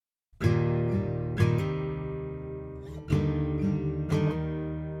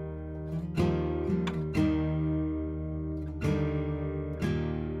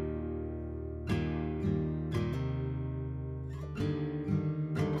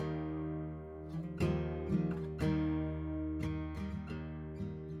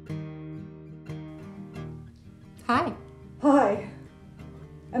Hi. Hi,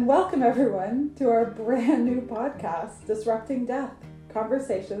 and welcome everyone to our brand new podcast, Disrupting Death,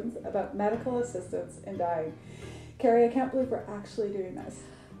 Conversations about Medical Assistance in Dying. Carrie, I can't believe we're actually doing this.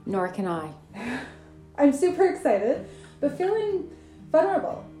 Nor can I. I'm super excited, but feeling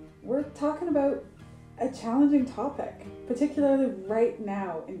vulnerable. We're talking about a challenging topic, particularly right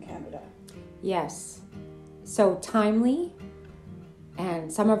now in Canada. Yes. So timely, and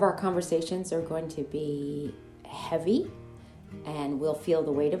some of our conversations are going to be heavy, and we'll feel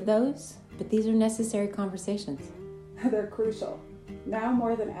the weight of those, but these are necessary conversations. They're crucial, now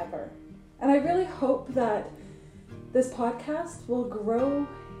more than ever. And I really hope that this podcast will grow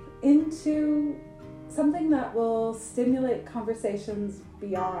into something that will stimulate conversations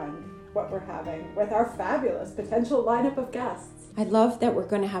beyond what we're having with our fabulous potential lineup of guests. I love that we're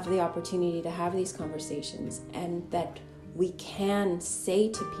going to have the opportunity to have these conversations and that we can say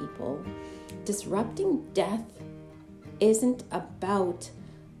to people, disrupting death isn't about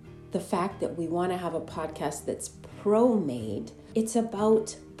the fact that we want to have a podcast that's pro-made. It's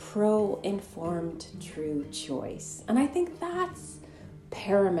about pro-informed true choice. And I think that's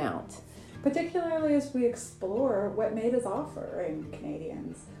paramount. Particularly as we explore what MAID is offering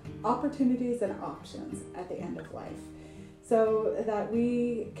Canadians, opportunities and options at the end of life, so that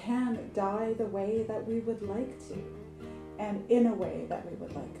we can die the way that we would like to, and in a way that we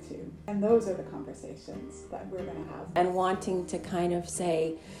would like to. And those are the conversations that we're going to have. And wanting to kind of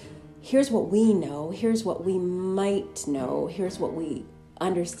say, here's what we know, here's what we might know, here's what we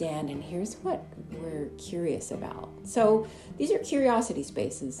understand, and here's what we're curious about. So these are curiosity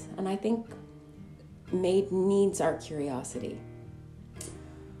spaces, and I think MAID needs our curiosity.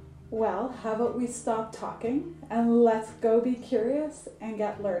 Well, how about we stop talking and let's go be curious and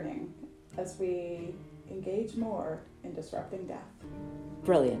get learning as we engage more in disrupting death.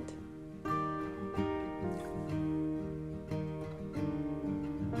 Brilliant.